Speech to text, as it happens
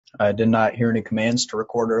I did not hear any commands to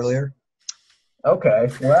record earlier. Okay,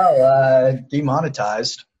 well,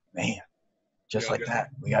 demonetized. Man, just Yo, like that,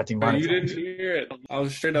 we got you didn't demonetized. hear it. I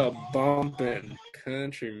was straight up bumping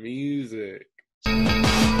country music.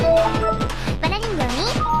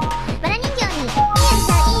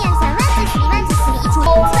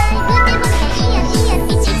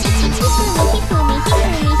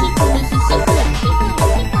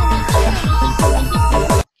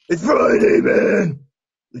 It's Friday, man.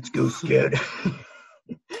 Let's go scout.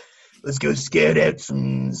 Let's go scout out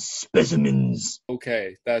some specimens.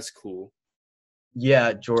 Okay, that's cool.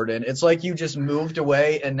 Yeah, Jordan. It's like you just moved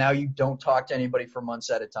away and now you don't talk to anybody for months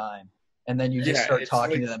at a time. And then you just Yeah, start it's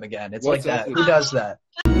talking like, to them again. It's like what's up that. with Who does that?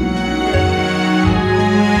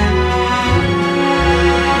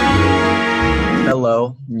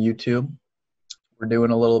 Hello, YouTube. We're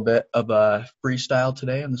doing a little bit of a freestyle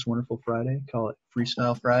today on this wonderful Friday. Call it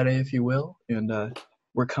Freestyle Friday, if you will. And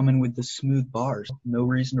we're coming with the smooth bars. No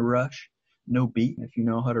reason to rush. No beat. If you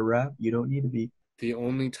know how to rap, you don't need a beat. the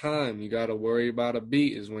only time you gotta worry about a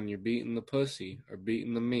beat is when you're beating the pussy or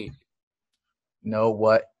beating the meat. Know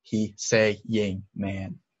what he saying,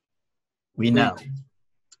 man. We know. Preach.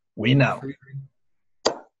 We know. Preach.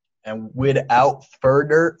 And without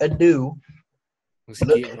further ado, Let's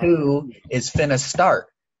look get right. who is finna start.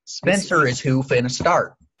 Spencer is who finna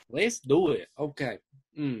start. Let's do it. Okay.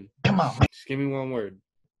 Come on. Just give me one word.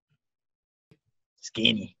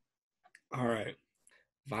 Skinny. All right.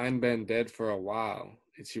 Vine been dead for a while.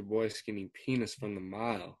 It's your boy Skinny Penis from the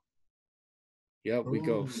mile. Yep, we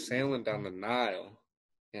go sailing down the Nile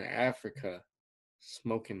in Africa,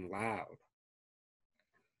 smoking loud.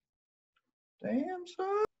 Damn,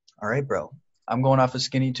 son. All right, bro. I'm going off of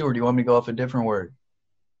skinny too, or do you want me to go off a different word?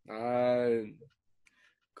 Go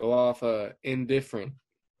off indifferent.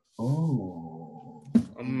 Ooh.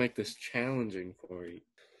 I'm gonna make this challenging for you.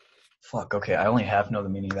 Fuck, okay. I only half know the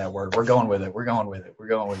meaning of that word. We're going with it,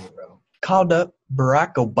 bro. Called up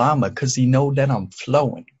Barack Obama because he know that I'm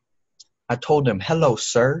flowing. I told him, hello,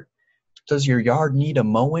 sir. Does your yard need a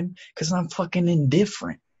mowing? Because I'm fucking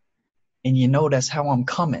indifferent. And you know that's how I'm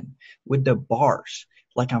coming. With the bars.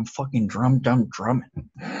 Like I'm fucking drumming.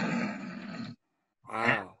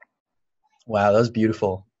 Wow. Wow, that was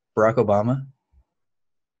beautiful. Barack Obama.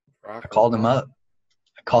 I Barack called him Obama. up.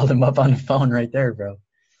 I called him up on the phone right there, bro.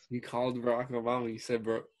 You called Barack Obama. You said,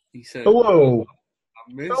 bro. You said, Hello.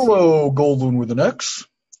 I miss you. Hello, Golden with an X.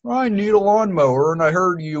 I need a lawnmower, and I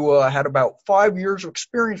heard you had about 5 years of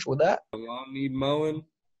experience with that. The lawn need mowing.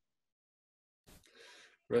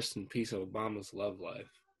 Rest in peace, Obama's love life.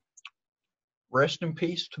 Rest in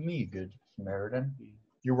peace to me, good Samaritan.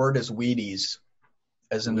 Your word is Wheaties,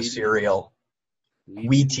 as in the Wheaties. cereal.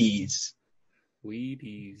 Wheaties.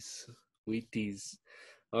 Wheaties.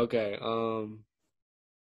 Okay,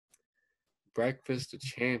 breakfast of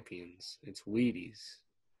champions. It's Wheaties.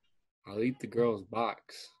 I'll eat the girl's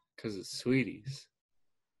box, 'cause it's Sweeties.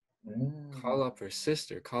 Call up her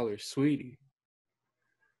sister, call her Sweetie.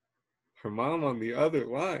 Her mom on the other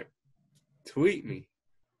line. Tweet me.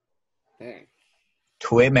 Dang.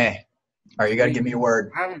 Tweet me. All right, you got to give me a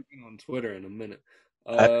word. I haven't been on Twitter in a minute.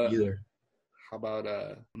 I haven't either. How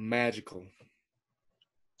about magical?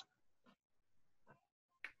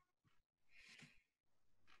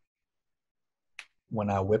 When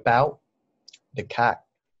I whip out the cock,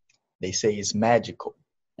 they say it's magical,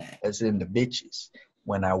 as in the bitches.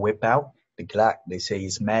 When I whip out the Glock, they say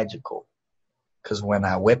it's magical. Because when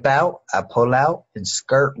I whip out, I pull out and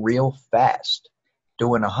skirt real fast.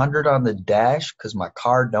 Doing 100 on the dash because my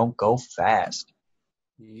car don't go fast.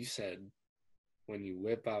 You said when you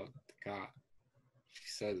whip out the cock, she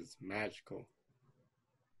says it's magical.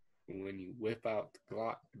 When you whip out the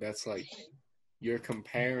Glock, that's like you're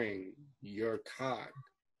comparing your cock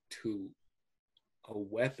to a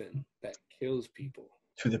weapon that kills people.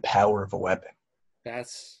 To the power of a weapon.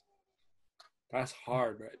 That's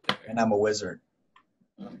hard right there. And I'm a wizard.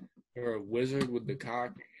 You're a wizard with the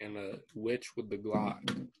cock and a witch with the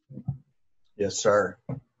Glock. Yes, sir.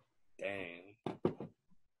 Dang.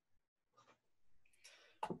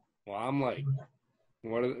 Well, I'm like,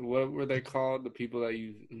 what were they called? The people that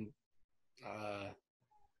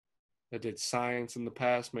did science in the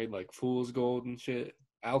past, made like fool's gold and shit.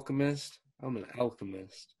 Alchemist. I'm an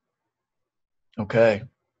alchemist. Okay.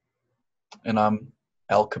 And I'm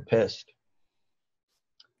Al Capist.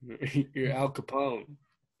 You're Al Capone.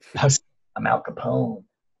 I'm Al Capone.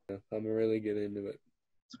 I'm gonna really get into it.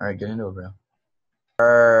 All right, get into it, bro.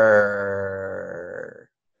 Purr.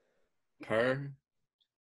 Purr?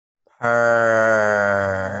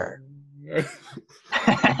 Purr.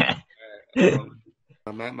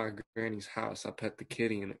 I'm at my granny's house, I pet the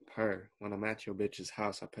kitty and it purr. When I'm at your bitch's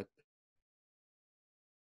house, I pet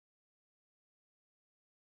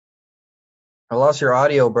I lost your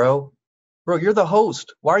audio, bro. Bro, you're the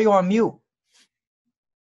host. Why are you on mute?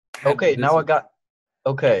 Okay, now I got.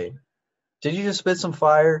 Okay. Did you just spit some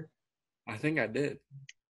fire? I think I did.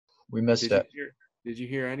 We missed it. Did you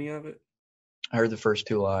hear any of it? I heard the first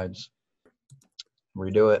 2 lines.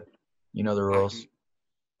 Redo it. You know the rules.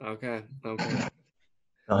 Okay.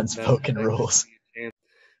 Unspoken rules.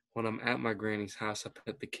 When I'm at my granny's house, I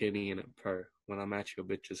pet the kitty and it purr. When I'm at your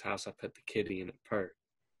bitch's house, I pet the kitty and it purr.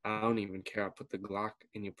 I don't even care. I put the Glock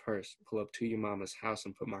in your purse, pull up to your mama's house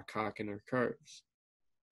and put my cock in her curves.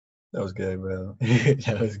 That was good, bro.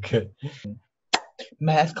 That was good.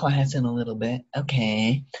 Math class in a little bit.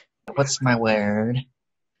 Okay. What's my word?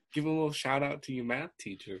 Give a little shout out to your math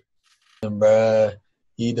teacher. Bruh.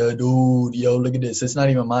 He the dude. Yo, look at this. It's not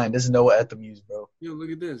even mine. This is Noah at the Muse, bro. Yo,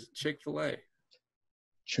 look at this. Chick-fil-A.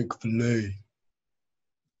 Chick-fil-A.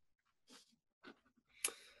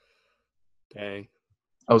 Dang.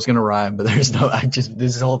 I was gonna rhyme, but there's no.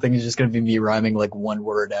 This whole thing is just gonna be me rhyming like one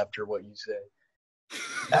word after what you say.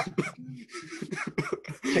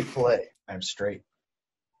 Chick-fil-A. I'm straight.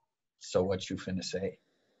 So what you finna say?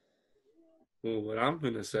 Well, what I'm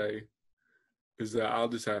finna say is that I'll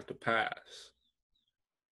just have to pass.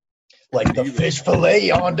 Like the fish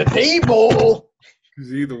fillet on the table.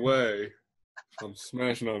 Because either way, I'm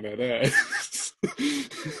smashing on that ass.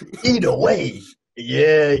 Either way.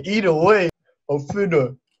 Yeah, either way. I'm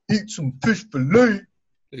finna eat some fish fillet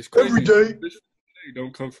every day. Fish fillet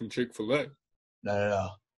don't come from Chick-fil-A. No.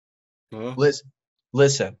 Huh?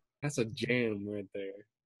 Listen. That's a jam right there.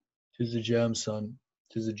 Tis a jam, son.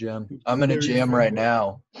 Tis a jam. I'm in a jam right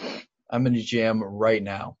now.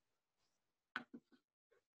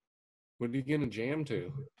 What are you gonna jam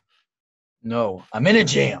to? No, I'm in a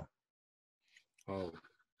jam. Oh.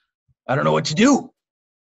 I don't know what to do.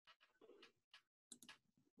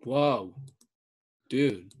 Whoa.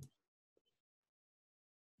 Dude.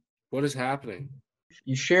 What is happening?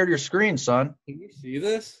 You shared your screen, son. Can you see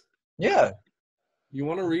this? Yeah. You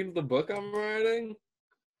want to read the book I'm writing?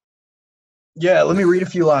 Yeah, let me read a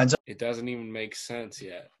few lines. It doesn't even make sense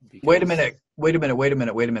yet. Wait a minute.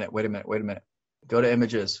 Go to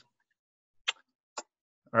images.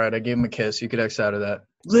 All right, I gave him a kiss. You could X out of that.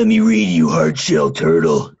 Let me read you, hard shell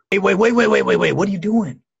turtle. Hey, wait. What are you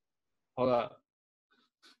doing? Hold up.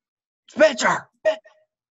 Spencer!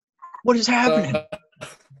 What is happening?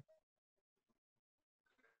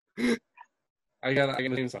 I gotta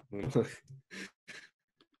say something.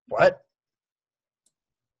 What?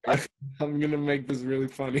 I'm gonna make this really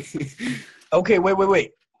funny. Okay,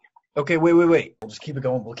 wait. Okay, wait. We'll just keep it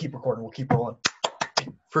going. We'll keep recording. We'll keep rolling.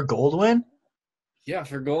 For Goldwyn? Yeah,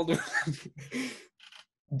 for Goldwyn.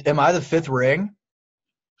 Am I the fifth ring?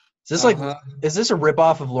 Is this a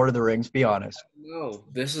ripoff of Lord of the Rings? Be honest. No,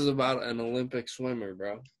 this is about an Olympic swimmer,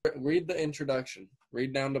 bro. Read the introduction.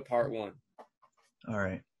 Read down to part 1. All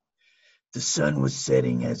right. The sun was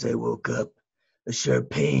setting as I woke up, a sharp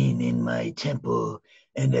pain in my temple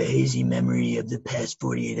and a hazy memory of the past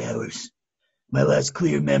 48 hours. My last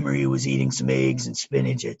clear memory was eating some eggs and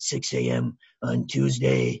spinach at 6 a.m. on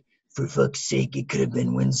Tuesday. For fuck's sake, it could have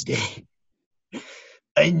been Wednesday.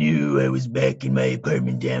 I knew I was back in my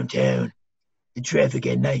apartment downtown. The traffic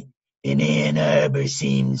at night in Ann Arbor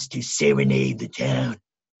seems to serenade the town.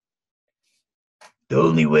 The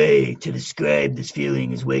only way to describe this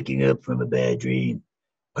feeling is waking up from a bad dream,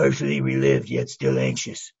 partially relived yet still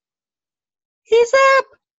anxious. He's up!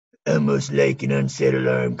 Almost like an unset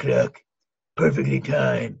alarm clock. Perfectly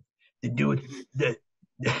timed. The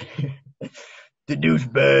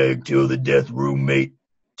douchebag till death roommate.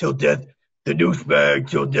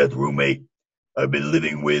 I've been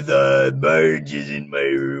living with barges in my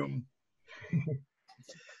room.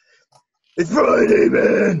 It's Friday,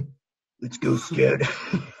 man. Let's go scout.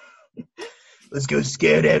 Let's go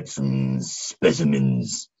scout out some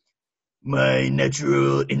specimens. My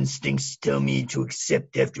natural instincts tell me to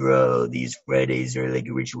accept. After all, these Fridays are like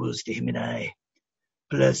rituals to him and I.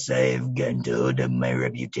 Plus, I've gotten to hold up my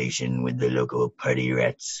reputation with the local party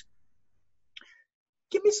rats.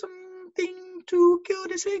 Give me something to kill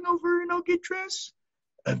this hangover and I'll get dressed.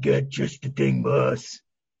 I've got just the thing, boss.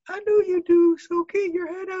 I know you do, so get your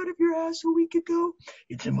head out of your ass a week ago.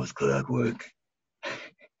 It's almost clockwork.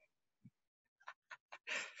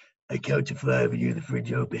 I count to 5 and hear the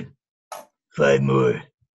fridge open. 5 more,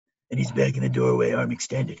 and he's back in the doorway, arm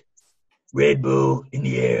extended. Red Bull in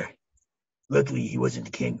the air. Luckily, he wasn't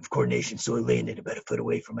the king of coordination, so it landed about a foot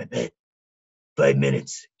away from my bed. 5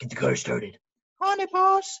 minutes. Get the car started. On it,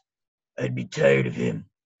 boss. I'd be tired of him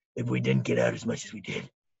if we didn't get out as much as we did.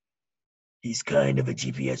 He's kind of a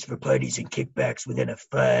GPS for parties and kickbacks within a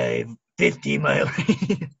 50-mile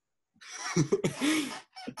radius.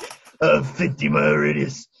 A 50-mile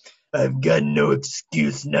radius. I've got no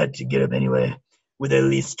excuse not to get up anyway. With at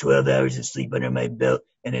least 12 hours of sleep under my belt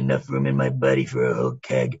and enough room in my body for a whole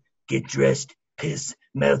keg, get dressed, piss,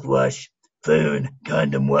 mouthwash, phone,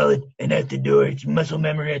 condom, wallet, and out the door. It's muscle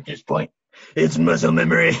memory at this point. It's muscle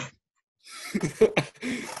memory.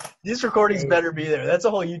 These recordings better be there. That's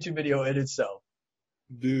a whole YouTube video in itself.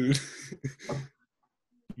 Dude.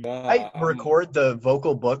 Nah, I record the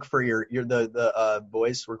vocal book for your the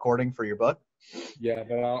voice recording for your book. Yeah,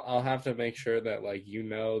 but I'll have to make sure that like you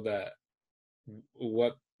know that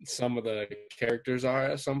what some of the characters are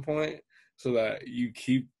at some point, so that you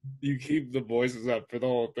keep the voices up for the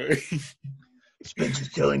whole thing. Spencer's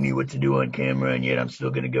telling me what to do on camera, and yet I'm still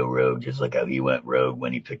gonna go rogue, just like how he went rogue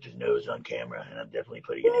when he picked his nose on camera, and I'm definitely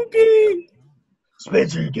putting it in the video.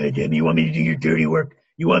 Spencer, goddamn, you want me to do your dirty work?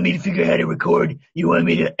 You want me to figure out how to record? You want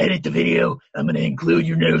me to edit the video? I'm gonna include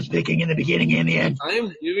your nose picking in the beginning and the end. I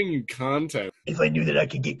am giving you content. If I knew that I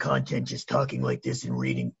could get content just talking like this and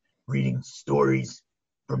reading stories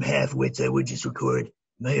from half-wits, I would just record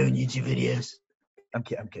my own YouTube videos. I'm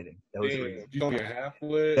kidding. That was rude. You call me a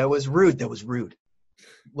half-wit? That was rude.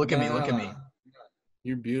 Look at me.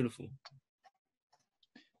 You're beautiful.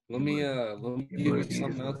 Let me give you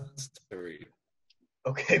something else to read.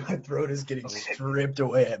 Okay, my throat is getting stripped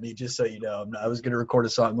away at me, just so you know. I was going to record a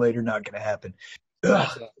song later, not going to happen.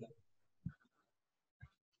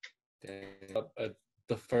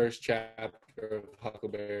 The first chapter of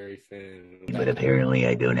Huckleberry Finn. But apparently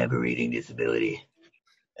I don't have a reading disability.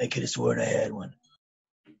 I could have sworn I had one.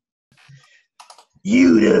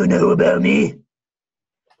 You don't know about me.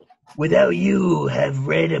 Without you, have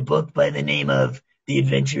read a book by the name of The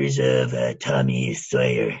Adventures of Tommy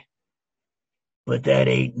Sawyer. But that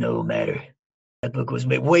ain't no matter. That book was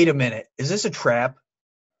made. Wait a minute. Is this a trap?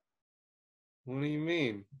 What do you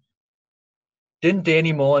mean? Didn't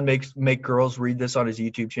Danny Mullen make girls read this on his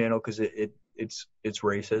YouTube channel because it's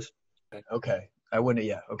racist? Okay. I wouldn't.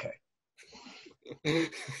 Yeah. Okay.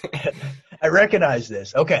 I recognize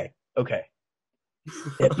this. Okay.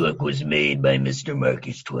 That book was made by Mr.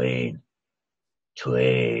 Marcus Twain.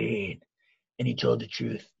 And he told the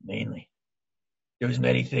truth, mainly. There was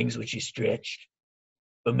many things which he stretched,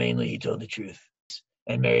 but mainly he told the truth.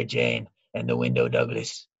 And Mary Jane and the Window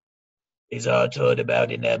Douglas is all told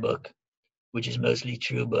about in that book, which is mostly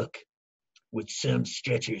true book, with some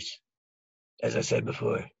stretchers, as I said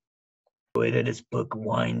before. The way that this book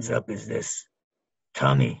winds up is this.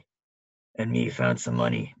 Tommy and me found some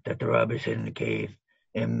money that the robbers hid in the cave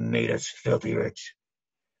and made us filthy rich.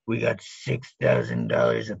 We got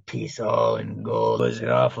 $6,000 apiece, all in gold. It was an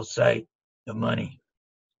awful sight of money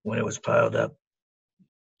when it was piled up.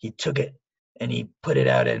 He took it and he put it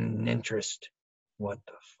out in interest. What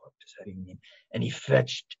the fuck does that even mean? And he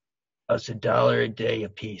fetched us $1 a day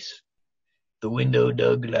apiece. The Window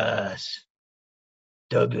Douglas.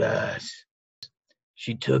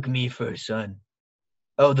 She took me for her son.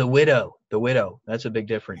 Oh, the widow. That's a big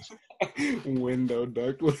difference. Window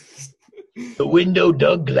Douglas. The Window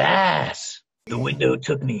Douglas. The window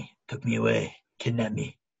took me away, kidnapped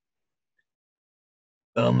me.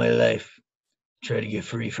 All my life, try to get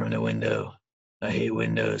free from the window. I hate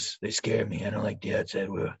windows. They scare me. I don't like the outside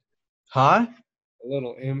world. Huh? A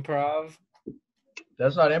little improv.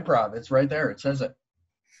 That's not improv. It's right there. It says it.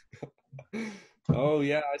 Oh,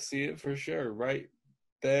 yeah, I see it for sure. Right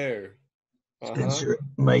there. Spencer,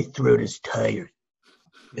 my throat is tired.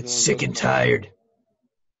 It's sick and tired.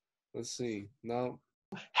 Let's see. No.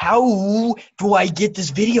 How do I get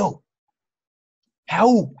this video?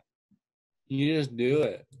 How? You just do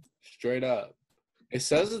it. Straight up. It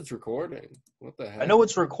says it's recording. What the heck? I know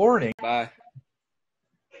it's recording. Bye.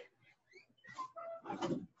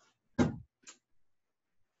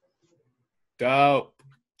 Dope.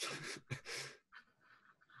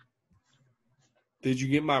 Did you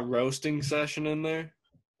get my roasting session in there?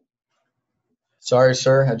 Sorry,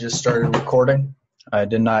 sir. I just started recording. I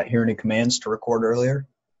did not hear any commands to record earlier.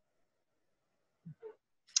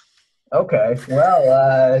 Okay.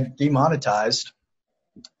 Well, demonetized.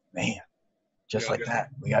 Man, just like that.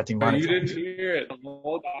 We got demonetized. You didn't hear it the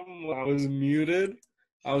whole time when I was muted.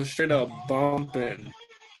 I was straight up bumping.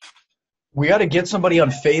 We got to get somebody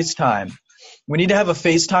on FaceTime. We need to have a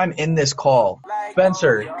FaceTime in this call.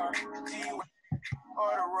 Spencer.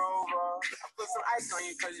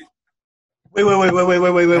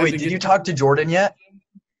 Wait. Did you talk to Jordan yet?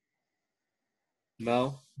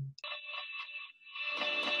 No.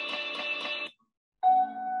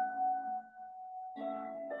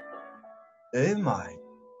 Oh my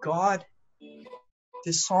God.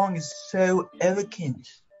 This song is so elegant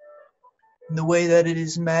in the way that it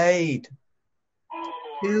is made.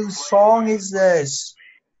 Whose song is this?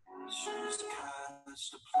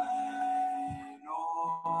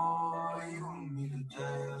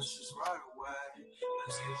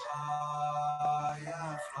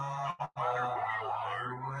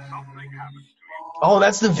 Oh,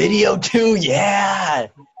 that's the video too. Yeah.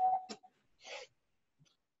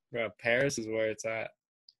 Bro, Paris is where it's at.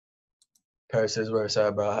 Paris is where it's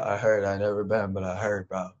at, bro. I heard. I never been, but I heard,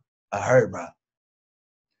 bro. I heard, bro.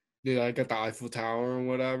 Dude, I got the Eiffel Tower and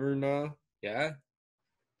whatever now. Yeah.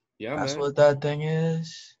 Yeah, That's man. what that thing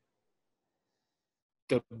is.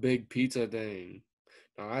 The big pizza thing.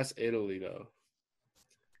 No, that's Italy, though.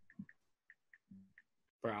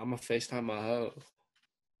 Bro, I'm gonna FaceTime my hoe.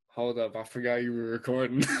 Hold up, I forgot you were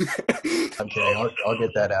recording. I'm kidding. I'll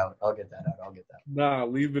get that out. I'll get that out. Nah,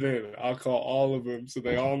 leave it in. I'll call all of them so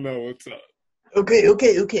they all know what's up. Okay. Let's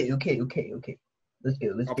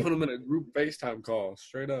I'll put them in a group FaceTime call,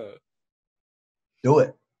 straight up. Do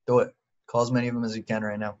it. Call as many of them as you can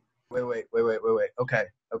right now. Wait. Okay.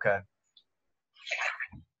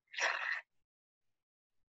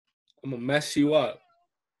 I'm gonna mess you up.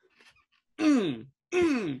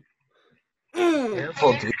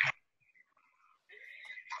 Careful, dude.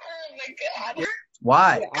 Oh my God.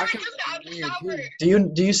 Why? I can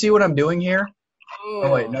Do you see what I'm doing here?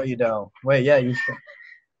 Oh wait, no, you don't. Wait, yeah, you.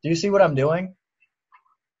 Do you see what I'm doing?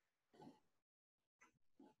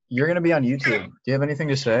 You're gonna be on YouTube. Do you have anything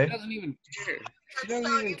to say? She doesn't even care. She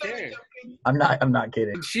doesn't even care. I'm not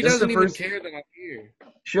kidding. She This is the doesn't even first- care that I'm here.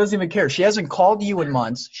 She doesn't even care. She hasn't called you in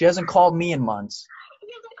months. She hasn't called me in months. You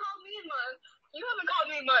haven't called me in months. You haven't called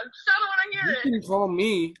me in months. So I don't want to hear You it. can call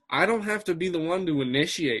me. I don't have to be the one to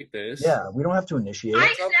initiate this. Yeah, we don't have to initiate. I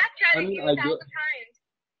it. Snapchatted you I 1,000 do- times.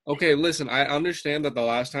 Okay, listen, I understand that the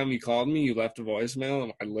last time you called me, you left a voicemail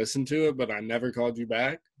and I listened to it, but I never called you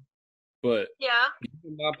back. But Yeah. you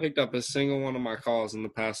have not picked up a single one of my calls in the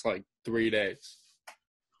past, 3 days.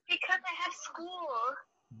 Because I have school.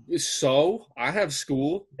 So, I have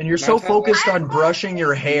school. And you're so focused on brushing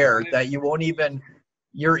your hair that you won't even.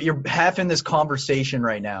 You're half in this conversation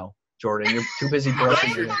right now, Jordan. You're too busy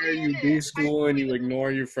brushing your hair. You do school and you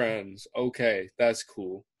ignore your friends. Okay, that's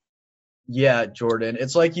cool. Yeah, Jordan.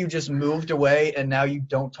 It's like you just moved away and now you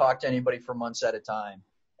don't talk to anybody for months at a time.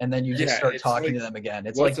 And then you just start it's talking like, to them again.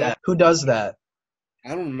 It's what's like that. up? Who does that? I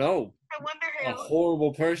don't know. I wonder A who.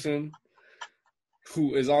 horrible person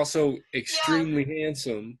who is also extremely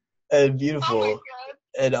handsome. And Oh my beautiful. God.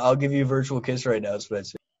 And I'll give you a virtual kiss right now,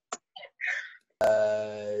 Spencer.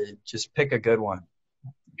 Just pick a good one.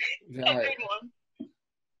 A good one.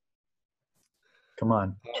 Come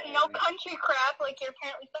on. No country crap like you're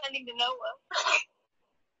apparently sending to Noah.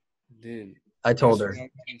 Dude, I told her. I was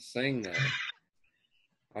gonna sing that.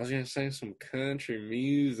 I was gonna sing some country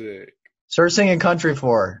music. Start singing country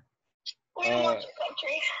for her. We don't want your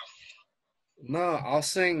country. No, I'll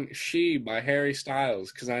sing "She" by Harry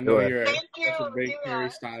Styles because I Do know it. you're Thank you. such a big Do Harry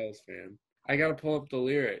that. Styles fan. I gotta pull up the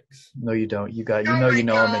lyrics. No, you don't. You Oh know my you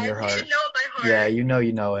know God. them in your You heart. should know it by heart. Yeah, you know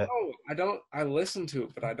it. Oh, I don't. I listen to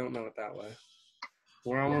it, but I don't know it that way.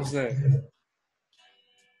 We're almost there.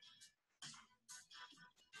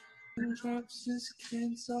 Drops his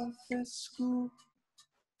kids off at school.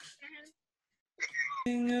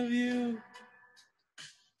 Thinking of you,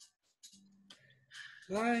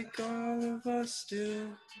 like all of us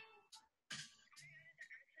do.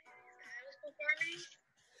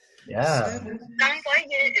 Yeah. Sounds like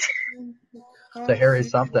it. It's a Harry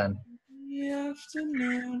something. In the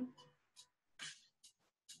afternoon,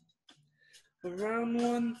 around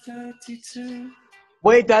 1:32.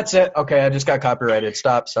 Wait, that's it. Okay, I just got copyrighted.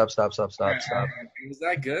 Stop. Was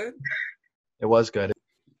that good? It was good.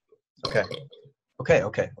 Okay.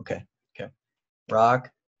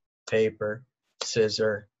 Rock, paper,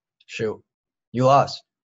 scissor, shoot. You lost.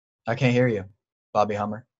 I can't hear you, Bobby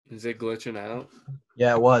Hummer. Is it glitching out?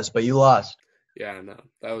 Yeah, it was, but you lost. Yeah, I know.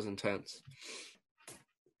 That was intense.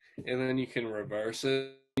 And then you can reverse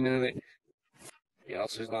it. You know that. You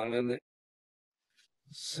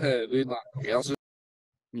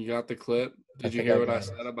got the clip? Did you think hear I what I got it.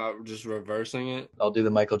 said about just reversing it? I'll do the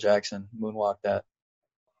Michael Jackson moonwalk that.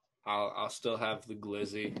 I'll still have the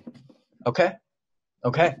glizzy. Okay.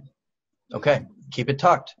 Keep it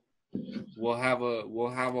tucked. We'll have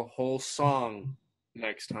a whole song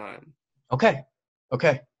next time. Okay.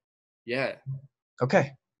 Yeah.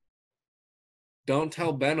 Okay. Don't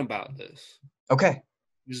tell Ben about this. Okay.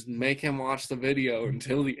 Just make him watch the video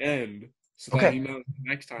until the end so that Okay. he knows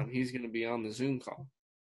next time he's going to be on the Zoom call.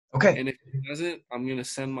 Okay. And if he doesn't, I'm going to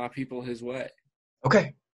send my people his way.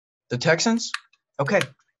 Okay. The Texans? Okay.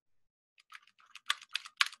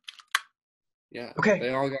 Yeah. Okay.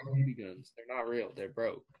 They all got BB guns. They're not real. They're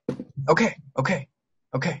broke. Okay. Okay.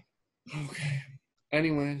 Okay. Okay.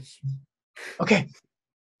 Anyways. Okay.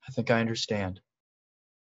 I think I understand.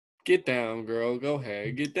 Get down, girl. Go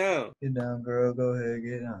ahead. Get down. Get down, girl. Go ahead.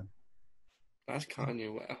 Get down. That's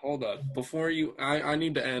Kanye West. Hold up. Before you, I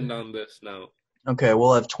need to end on this note. Okay,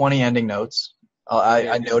 we'll have 20 ending notes.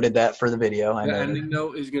 I noted that for the video. The ending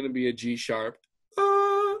note is going to be a G sharp.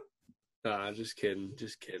 Nah, just kidding.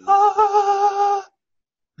 Just kidding.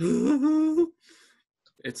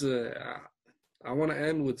 It's I want to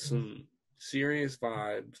end with some serious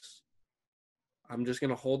vibes. I'm just going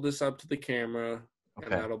to hold this up to the camera,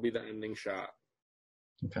 and that'll be the ending shot.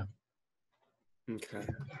 Okay. Okay.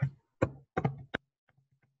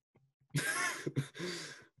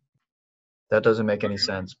 That doesn't make any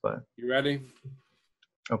sense, but. You ready?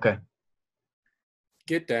 Okay.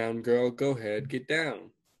 Get down, girl. Go ahead. Get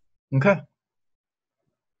down. Okay.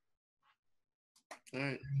 All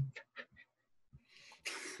right.